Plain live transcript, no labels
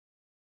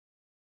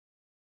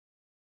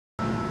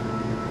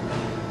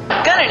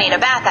need a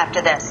bath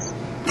after this.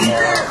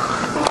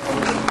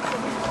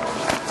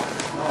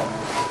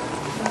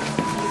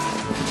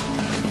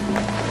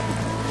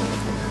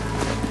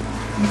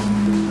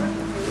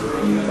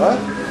 What?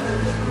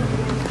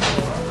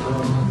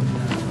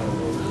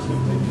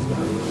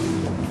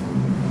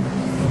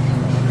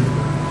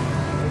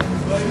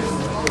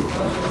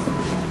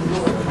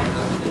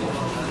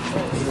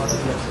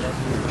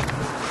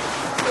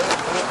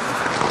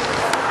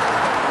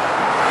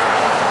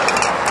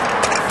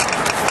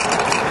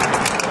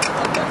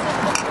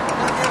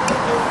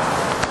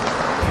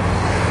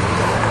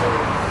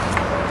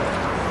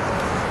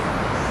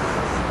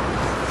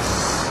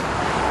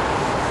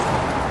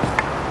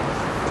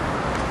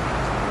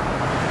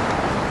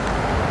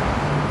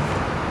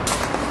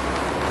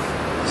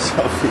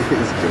 Selfie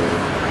is good.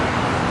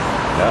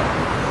 Yeah.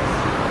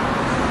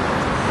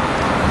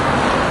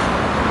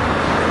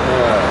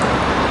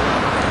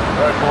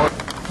 All right, boy.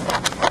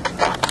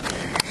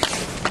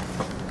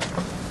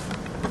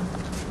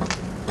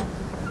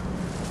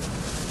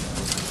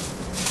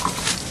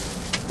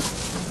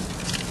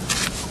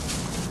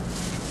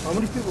 How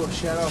many people have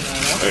shared out,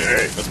 man?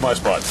 Hey, that's my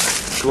spot.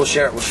 We'll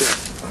share it,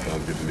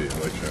 Sounds good to me. I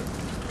like sharing.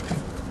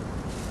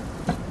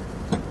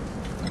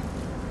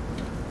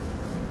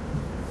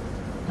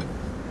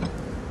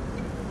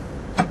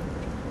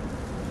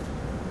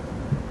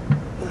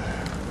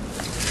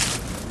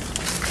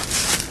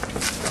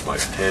 My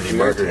handy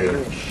marker here.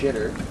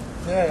 Shitter.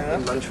 Yeah.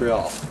 In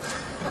Montreal.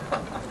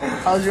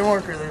 How's your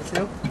marker there,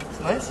 too? It's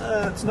nice?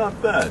 It's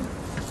not bad.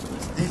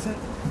 It's decent?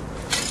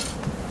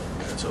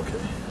 It's okay.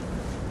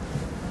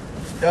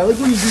 Yeah, I like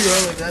when you do your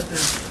own like that.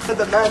 There's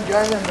the mad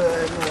guy and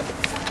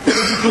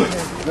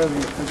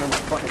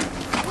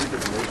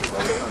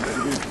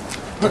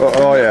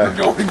Oh yeah. We're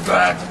going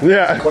back.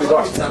 Yeah.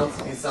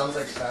 He sounds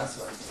like fast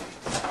one.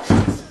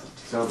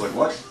 Sounds like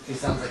what? He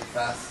sounds like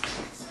fast.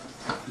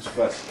 Who's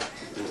fast?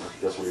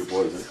 That's one of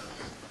your boys, eh?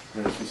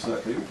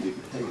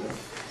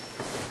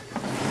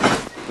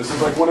 This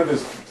is like one of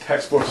his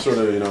textbook sort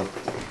of, you know,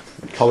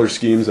 color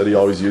schemes that he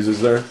always uses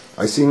there.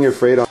 I seen your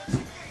freight on.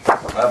 I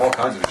have all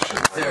kinds of shit.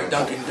 They're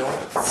Dunkin'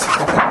 Donuts.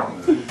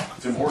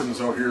 Tim Hortons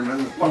out here, man.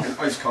 The fucking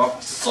iced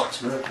coffee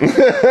sucks, man.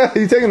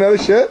 You taking another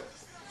shit?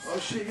 oh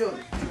shit, yo.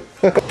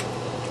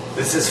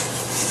 This is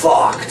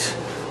fucked.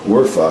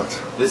 We're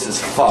fucked. This is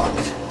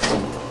fucked.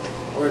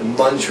 We're in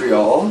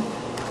Montreal.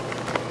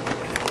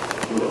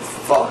 We're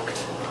fucked.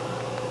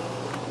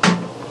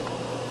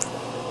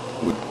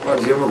 Oh,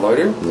 do you have a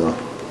lighter? No.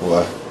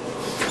 What?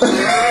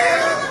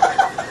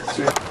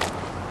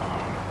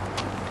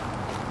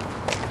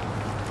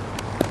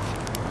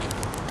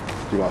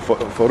 Do you want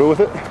a photo with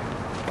it?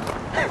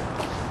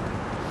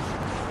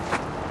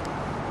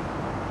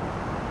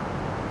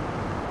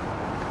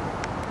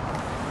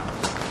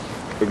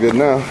 We're good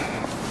now.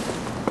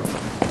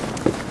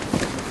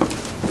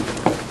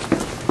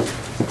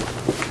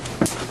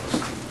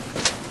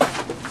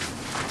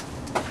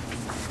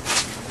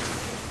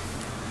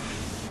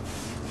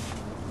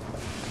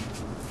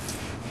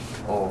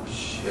 Oh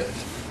shit.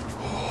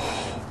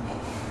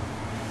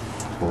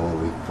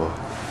 Holy fuck.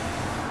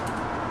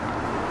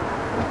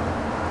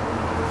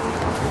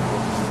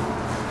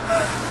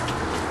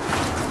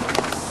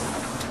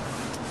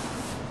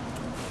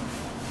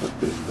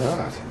 What is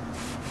that?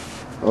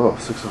 Oh,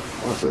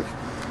 604. It's like,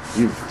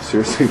 you've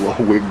seriously well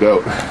wigged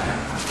out.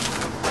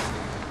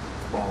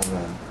 Oh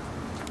man.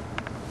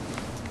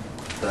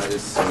 That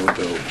is so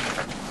dope.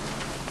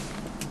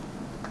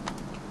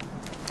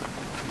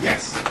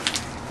 Yes.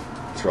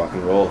 Let's rock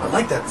and roll. I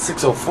like that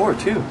 604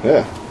 too.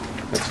 Yeah.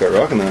 Let's start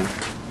rocking then.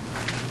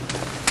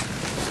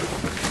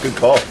 Good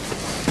call.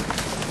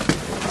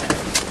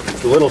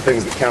 It's the little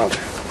things that count.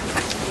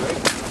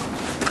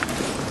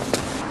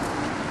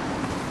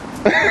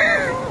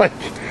 Like,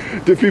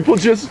 do people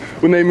just,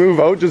 when they move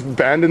out, just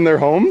abandon their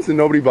homes and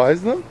nobody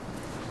buys them?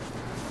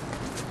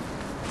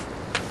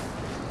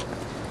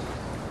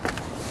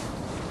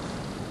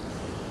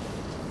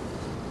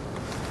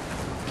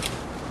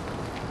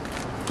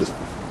 Just,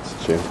 it's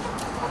a shame.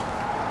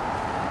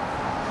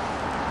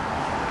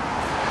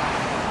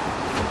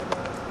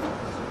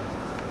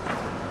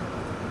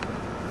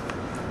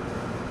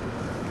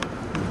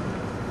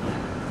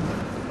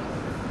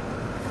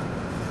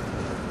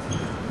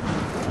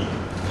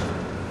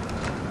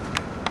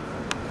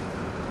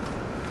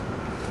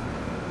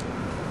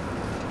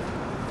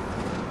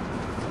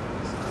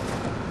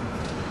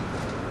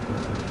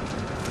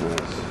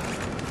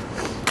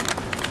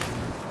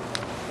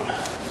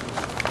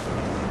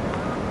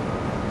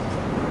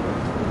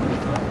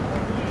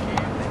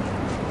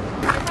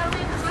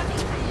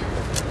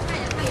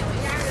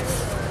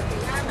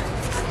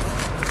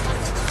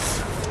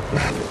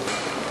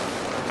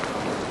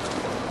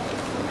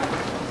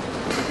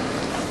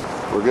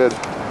 We're good.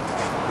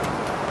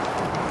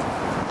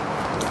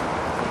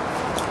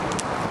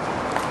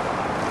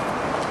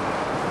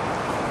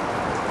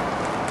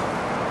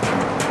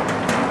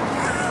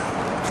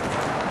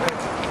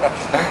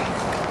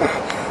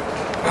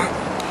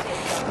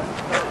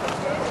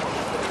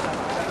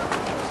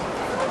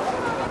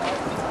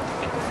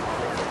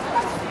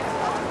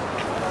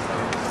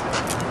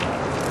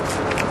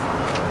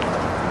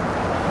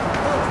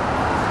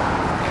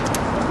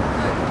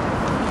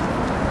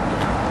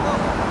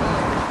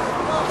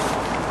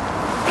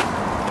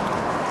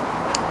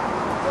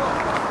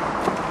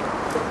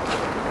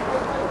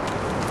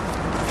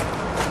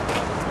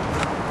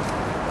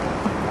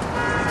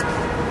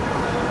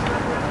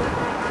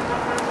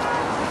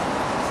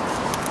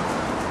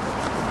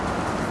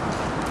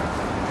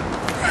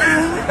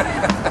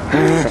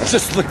 It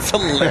just looks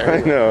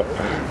hilarious. I know.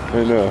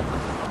 I know.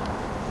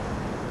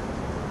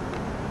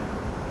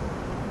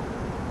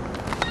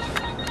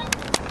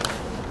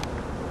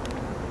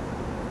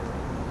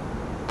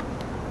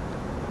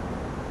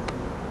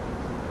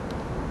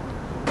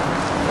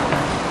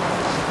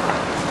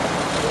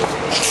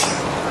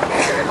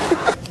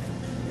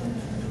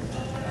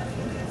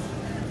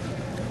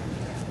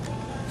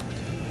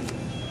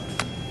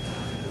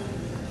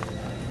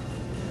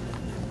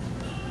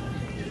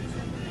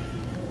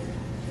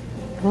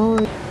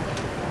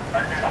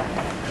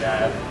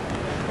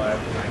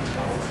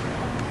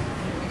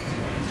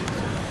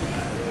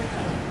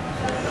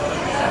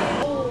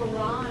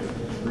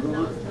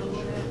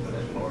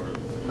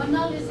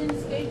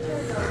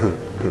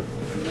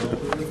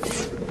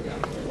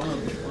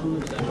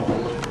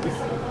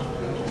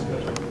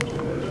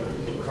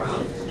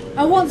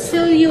 I won't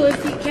sell you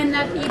if you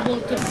cannot able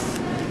to.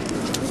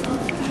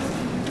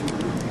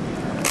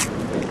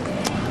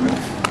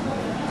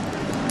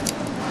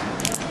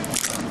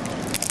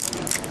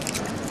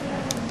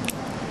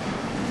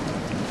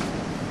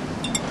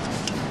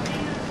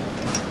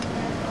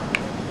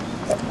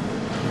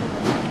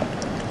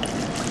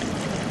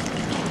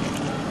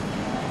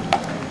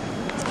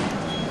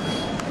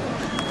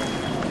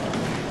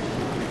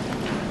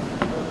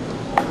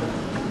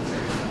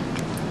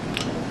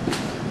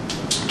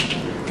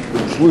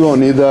 We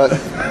won't need that.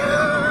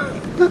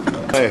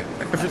 Hey.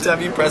 Every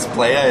time you press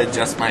play, I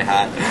adjust my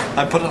hat.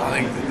 I put it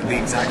on the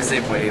exact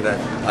same way that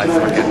I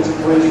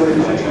fucking... Ladies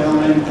and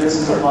gentlemen, this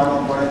is our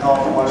final boarding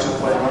call for Watch the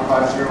Flight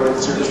 150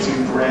 with service to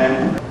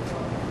Grand.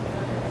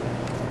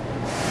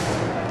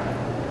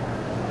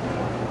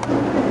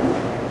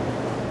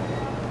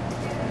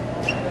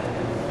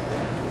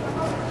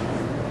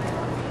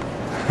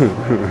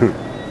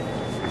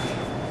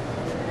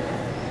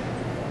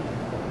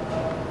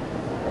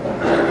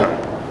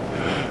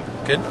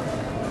 Good?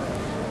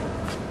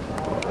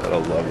 I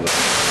love this.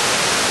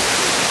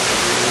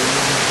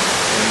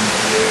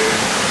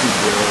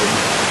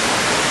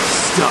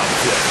 Stop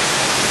it.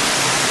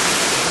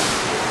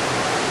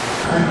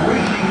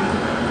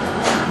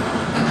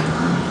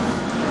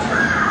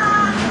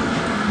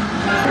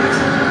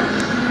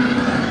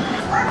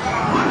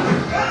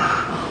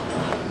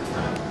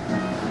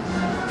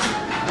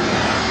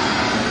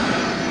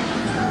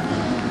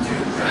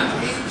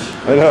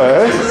 I know,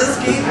 eh? This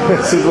game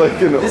This is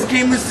like an... This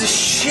game was the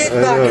shit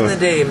back in the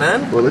day,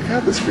 man. Well, look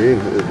at the screen.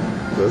 It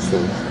does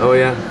things. Oh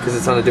yeah, because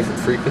it's on a different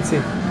frequency.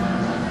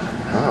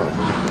 Wow.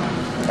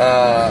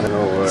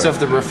 No way. So if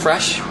the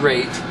refresh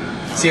rate,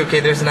 see, okay,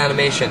 there's an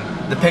animation.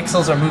 The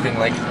pixels are moving.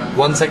 Like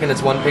 1 second,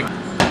 it's one pixel.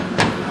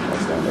 I'll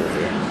stand over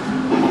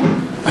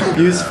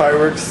here. Use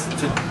fireworks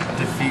to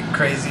defeat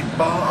Crazy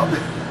Bob.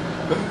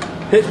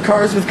 Hit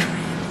cars with.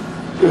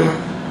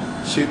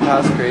 Shoot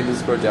past crane to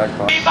score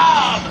jackpot. Hey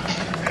Bob!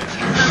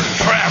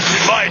 Trapped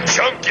in my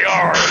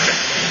junkyard!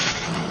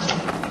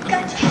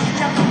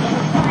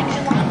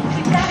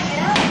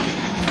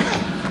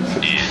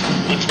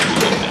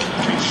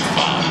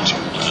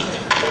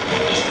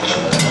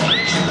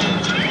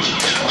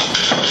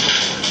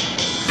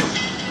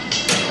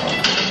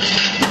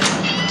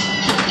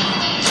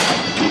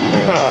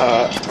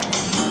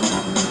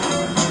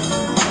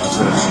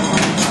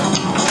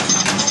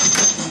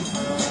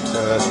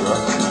 That's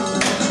rough.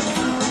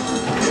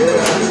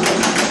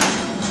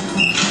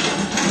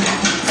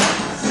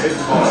 Save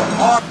the ball.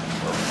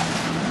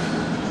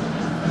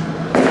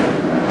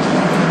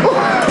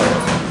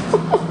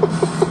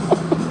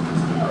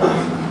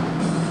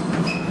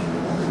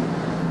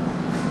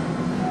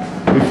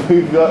 We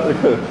got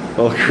like a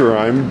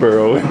crime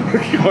bureau in the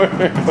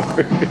corner.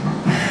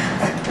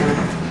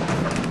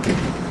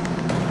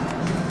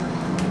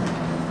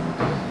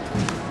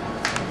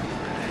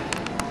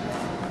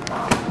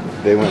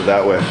 They went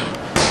that way.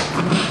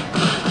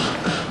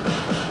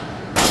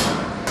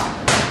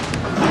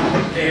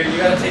 Hey, you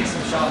gotta take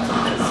some shots of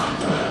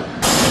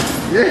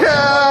this.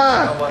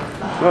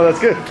 Yeah! No, that's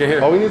good. Okay,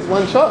 here. All we need is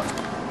one shot.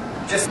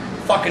 Just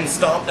fucking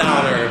stomp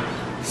down or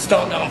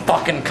stomp down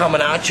fucking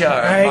coming at you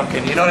or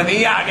fucking, you know what I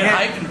mean? Yeah, get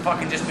hyped and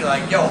fucking just be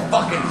like, yo,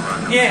 fucking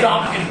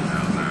stop and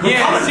we're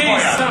coming for you.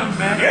 Something,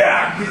 man.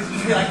 Yeah,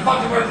 just be like,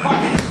 fucking, we're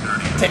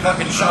fucking, take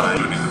fucking shot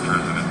of it.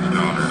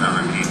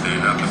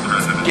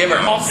 Give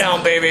her stomp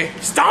down, baby.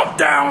 Stomp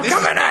down,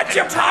 coming at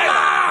you,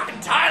 Tyler.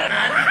 Tyler,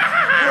 man.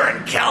 We're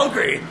in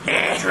Calgary.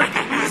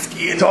 Drinking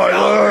whiskey in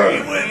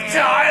Calgary with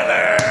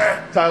Tyler.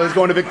 Tyler's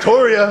going to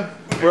Victoria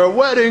for a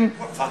wedding.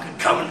 We're fucking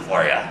coming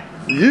for you.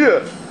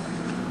 Yeah.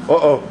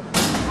 Uh-oh.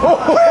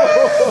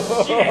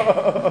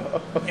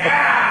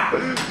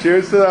 Yeah.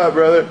 Cheers to that,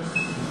 brother.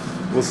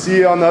 We'll see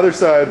you on the other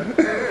side.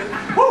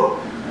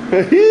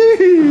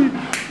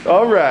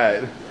 All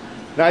right.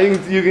 Now you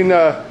can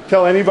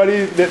tell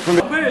anybody that from.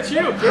 But it's you,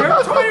 you're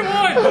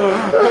 21!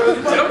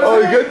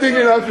 Oh, good thing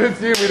you're not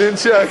 15. We didn't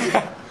check.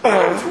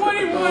 I'm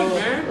 21,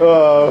 man!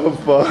 Oh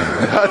fuck!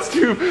 That's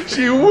too.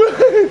 She won.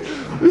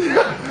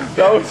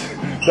 That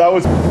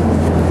was.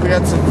 We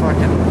got some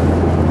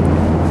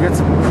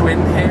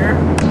Quinn hair.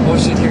 Oh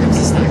shit, here comes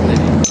the snack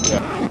lady.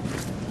 Yeah.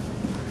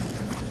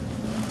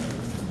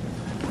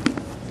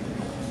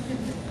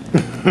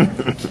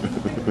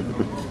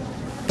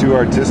 too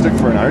artistic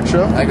for an art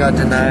show? I got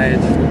denied.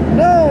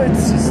 No,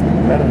 it's just,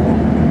 I don't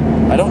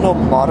know. I don't know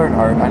modern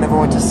art. I never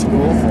went to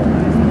school for it.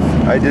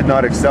 I did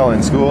not excel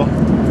in school.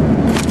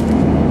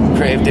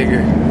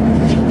 Gravedigger.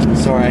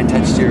 Sorry, I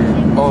touched your...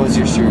 Oh, it's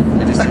your shirt.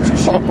 I just touched your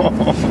shirt.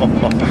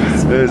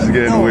 This is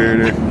getting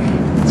weirder.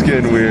 It's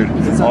getting weird.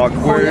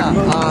 Awkward.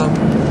 Oh,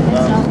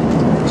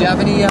 yeah. Do you have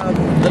any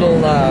little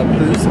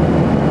booze?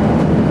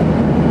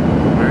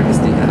 Where is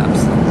the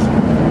apps?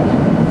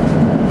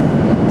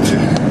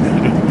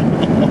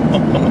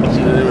 She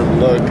didn't even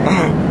look.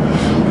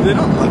 They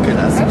don't look at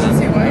us. I don't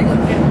see why.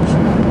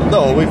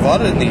 No, we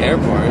bought it in the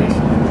airport.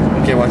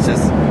 Okay, watch this.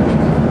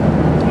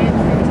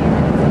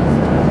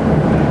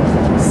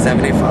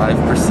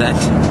 75%.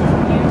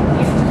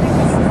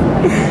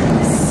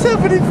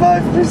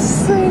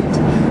 75%?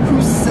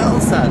 Who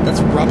sells that?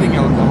 That's rubbing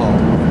alcohol.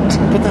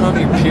 Put that on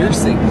your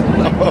piercing.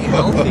 Like, be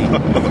healthy.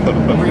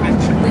 We're gonna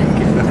drink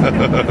it.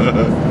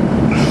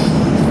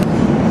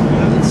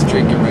 Let's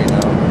drink it right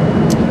now.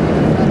 Do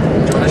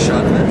you want a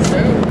shot of it?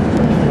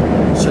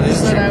 Should I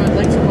just But I would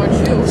like to watch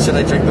you. Should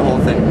I drink the whole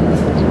thing?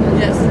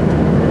 Yes.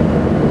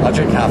 I'll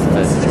drink half of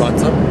it. Do you want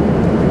some?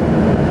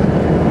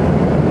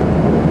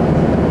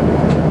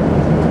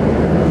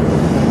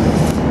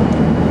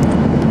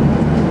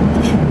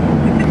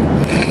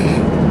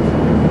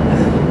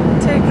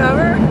 Take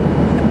cover.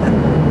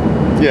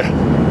 Yeah.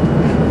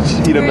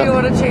 Just eat a Or you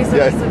want to chase it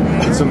with some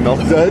beer? some milk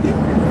dud.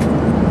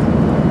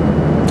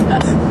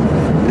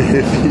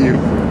 If you...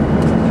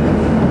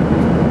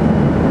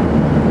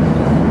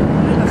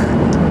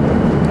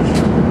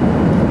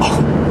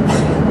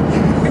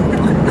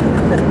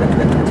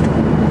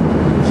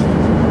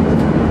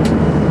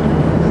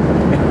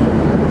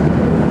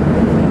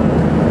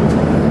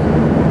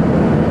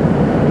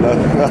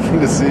 Nothing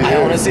to see I here.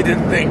 honestly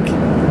didn't think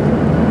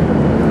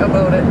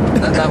About it.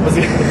 that was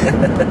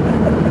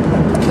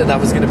that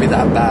was gonna be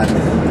that bad.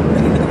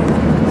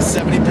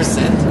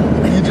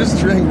 70%. You just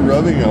drank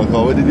rubbing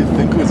alcohol. What did you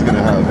think was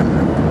gonna happen?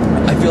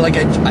 I feel like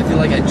I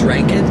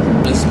drank it.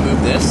 Let's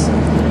move this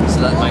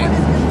so that my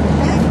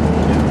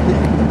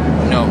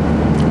no,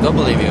 they'll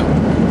believe you.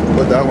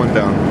 Put that one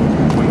down.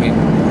 What do you mean?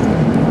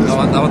 I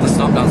want the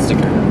Stompdown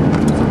sticker.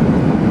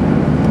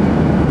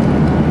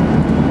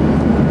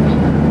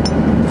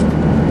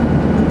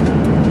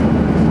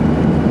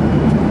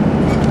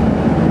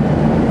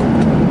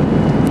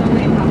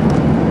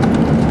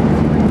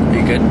 Are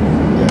you good?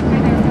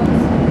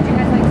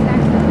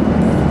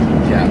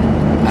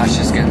 Yeah. Ash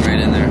just getting right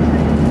in there.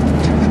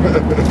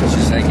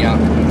 She's like, yeah.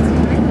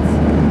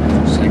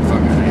 She's like,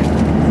 fuck it.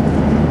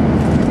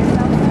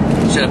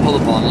 Should I pull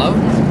the bottle out?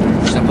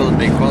 Should I pull the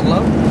big bottle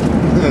out?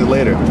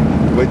 Later.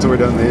 Wait till we're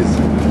done these.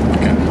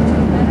 Okay.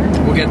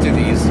 We'll get through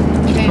these.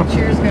 Okay,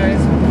 cheers,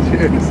 guys.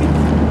 Cheers.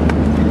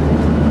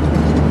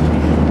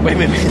 Wait.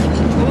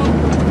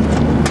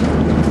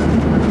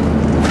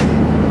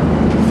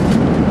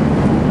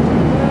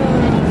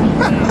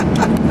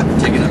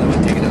 Take another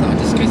one,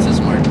 just in case this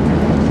works.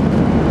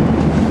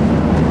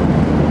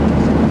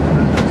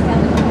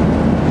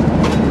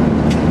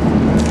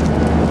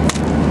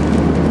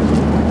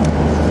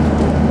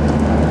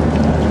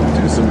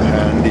 Do some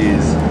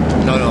handies.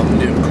 No, I'm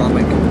doing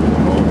comic.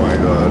 Oh my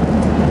god.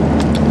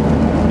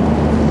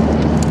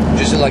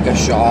 Just like a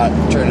shot,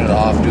 turn it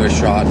off, do a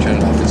shot, turn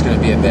it off. It's gonna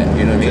be a bit,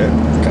 you know what I mean?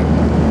 Okay.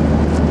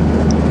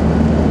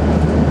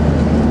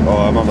 Oh,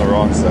 I'm on the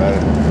wrong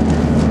side.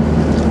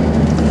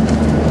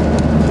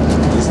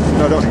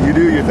 No, don't. You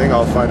do your thing.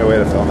 I'll find a way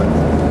to film it.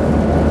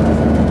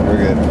 We're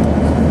good.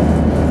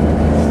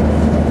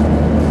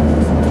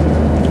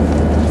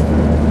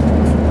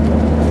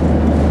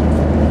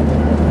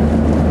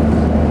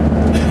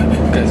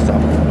 Okay,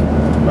 stop.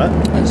 What?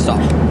 And stop.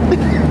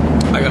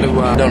 I gotta,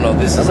 no,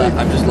 this is,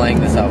 I'm just laying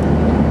this out.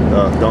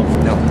 Don't.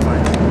 No,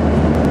 fine.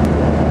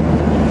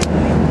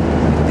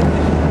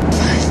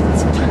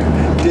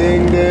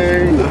 Ding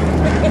ding.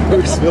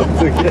 We're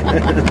spilled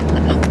again.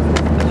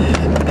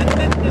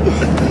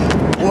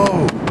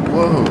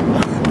 Whoa.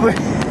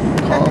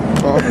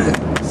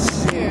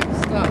 Here,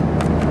 stop.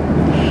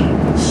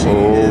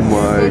 Oh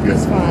my Look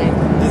is god. fine.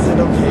 Is it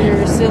okay?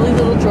 Your silly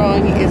little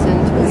drawing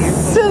isn't.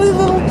 Silly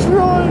little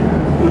drawing.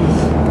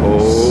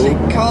 Oh. She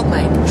called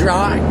my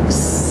drawing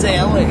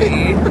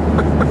silly.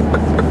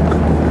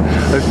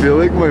 I feel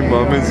like my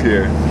mom is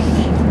here.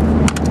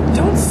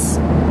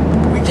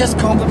 We just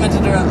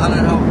complimented her on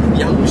how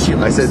young she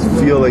looks. I said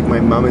feel like my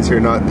mom is here,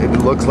 not it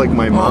looks like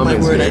my mom my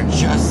is word, here.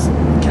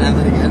 Can I have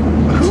that again?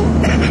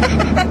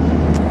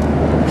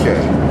 Okay.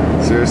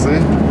 Seriously?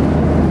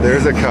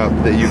 There's a cup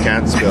that you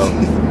can't spill.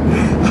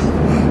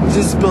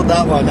 Just spilled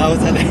that one. How was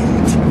that?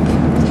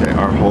 Okay,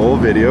 our whole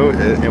video,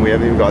 and we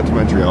haven't even got to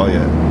Montreal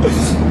yet.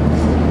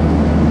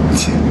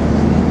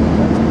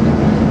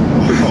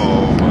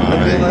 Oh my.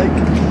 I'd be like,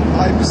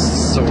 I'm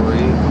sorry.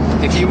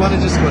 If you want to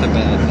just go to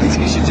bed, like,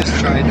 you should just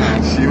try now.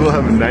 She will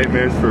have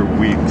nightmares for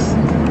weeks.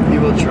 You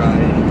will try,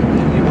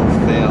 and you will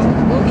fail.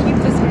 We'll keep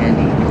this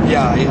handy.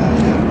 Yeah.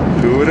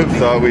 Who would have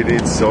thought we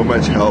need so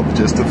much help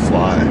just to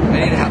fly?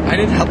 I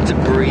need help to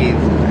breathe.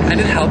 I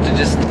need help to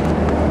just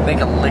Make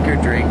a liquor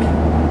drink.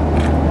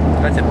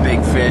 That's a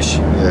big fish.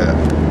 Yeah.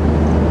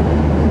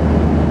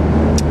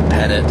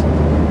 Pet it.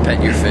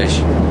 Pet your fish.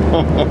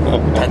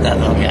 Pet that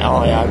little guy.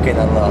 Oh yeah, okay,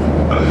 that little.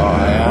 Oh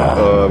yeah.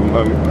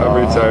 I'm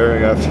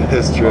retiring after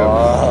this trip.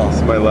 Oh. This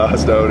is my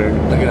last outing.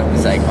 Look at him.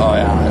 He's like, oh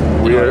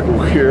yeah.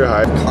 We're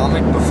high.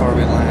 Comic before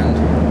we land.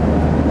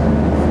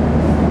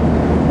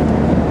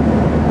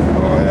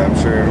 Oh yeah, I'm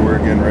sure we're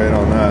getting right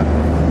on that.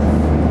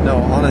 No,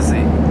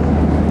 honestly.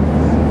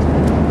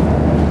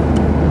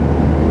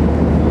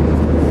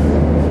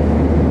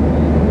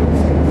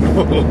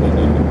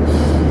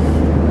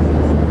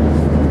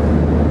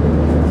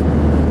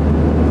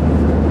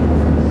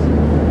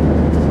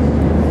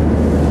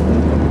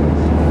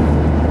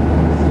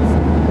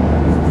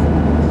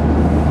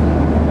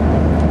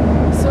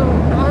 So,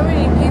 how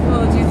many people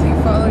do you think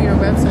follow your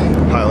website?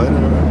 Pilot.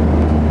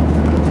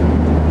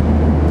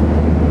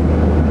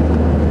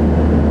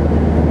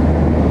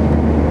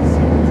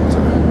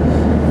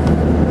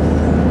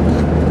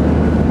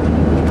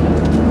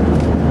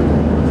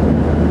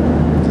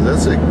 Does that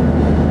say?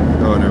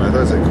 Oh no, I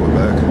thought it said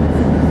Quebec.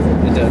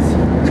 It does.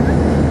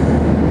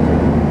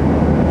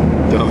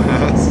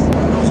 Dumbass.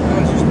 Those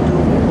guys used to do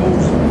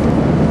pose.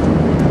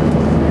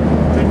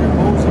 Finger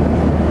posing.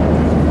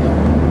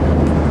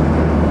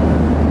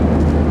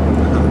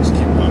 Just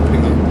keep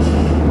bumping them.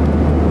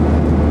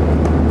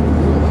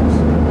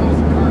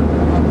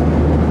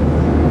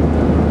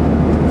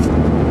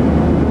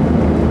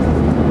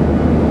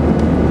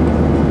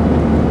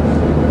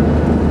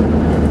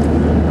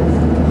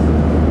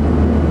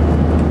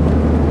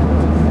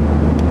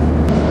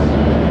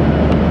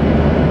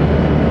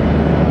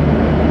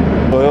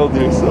 Oiled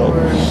yourself.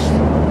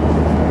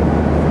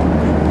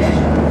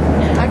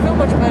 I feel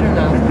much better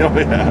now. Oh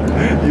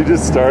yeah, you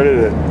just started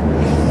it.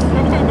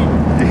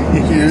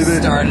 You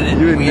started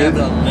it, we have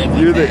to live with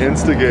You're the it.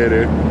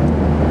 instigator.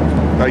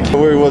 I can't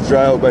worry, we'll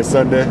dry out by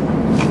Sunday.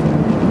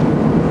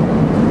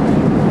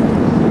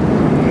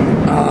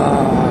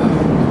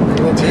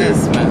 It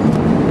is, man.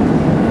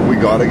 We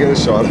gotta get a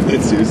shot of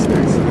it, seriously.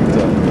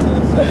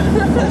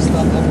 That's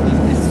not that.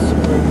 It's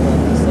super good.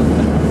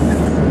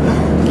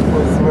 I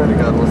swear to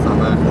God, what's on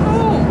that?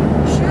 Oh,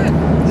 shit.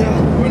 Yeah,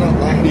 we're not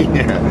lying.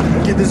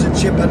 Yeah. Kid, there's a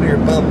chip under your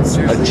bum. A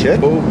Seriously.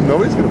 chip? Oh,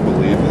 nobody's gonna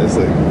believe this.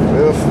 Like,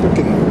 a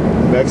freaking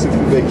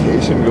Mexican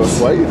vacation goes,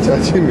 why are you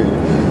touching me?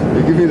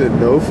 You give me the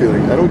no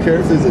feeling. I don't care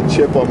if there's a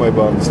chip on my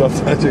bum. Stop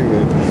touching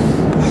me.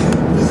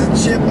 There's a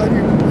chip on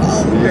your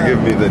bum. You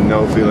give me the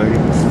no feeling.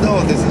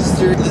 No, there's a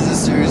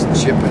serious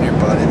chip on your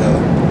body,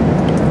 though.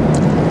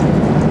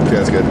 Okay,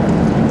 that's good.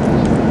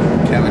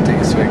 Kevin, take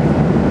a swig.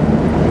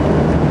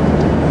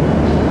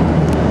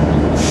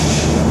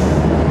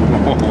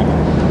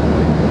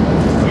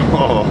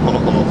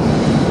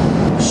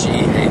 She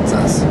hates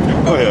us.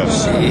 Oh yeah.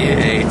 She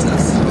hates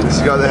us.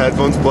 She got the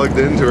headphones plugged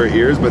into her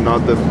ears, but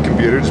not the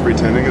computer, just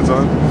pretending it's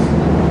on.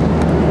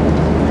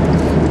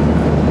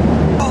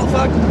 Oh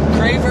fuck,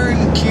 Craver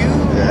and Q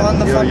on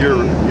the fucking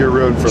you're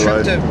ruined for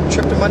life.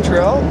 trip to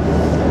Montreal.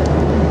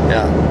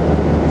 Yeah.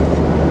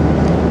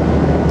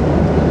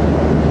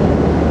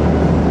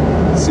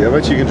 See how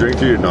much you can drink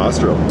through your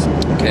nostrils.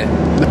 Okay.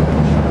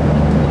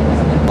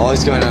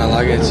 Always going on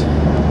luggage.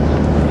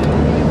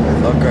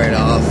 Look right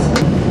off.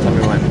 Tell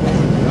me when.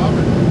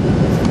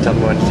 Tell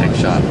me when to take a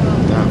shot.